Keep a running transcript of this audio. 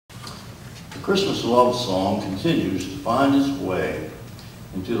Christmas love song continues to find its way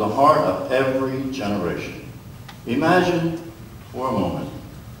into the heart of every generation. Imagine for a moment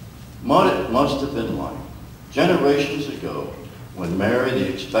what it must have been like generations ago when Mary,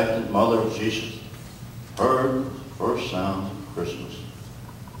 the expectant mother of Jesus, heard the first sounds of Christmas.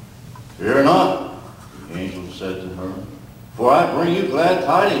 "Fear not," the angel said to her, "for I bring you glad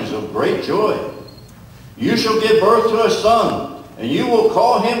tidings of great joy. You shall give birth to a son, and you will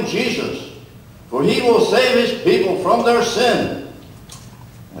call him Jesus, for he will save his people from their sin."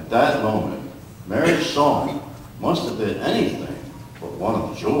 At that moment, Mary's song must have been anything but one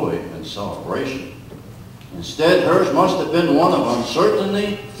of joy and celebration. Instead, hers must have been one of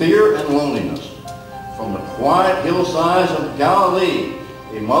uncertainty, fear, and loneliness. From the quiet hillsides of Galilee,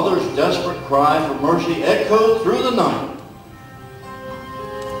 a mother's desperate cry for mercy echoed through the night.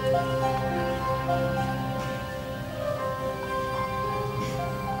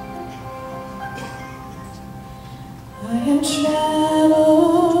 I am trapped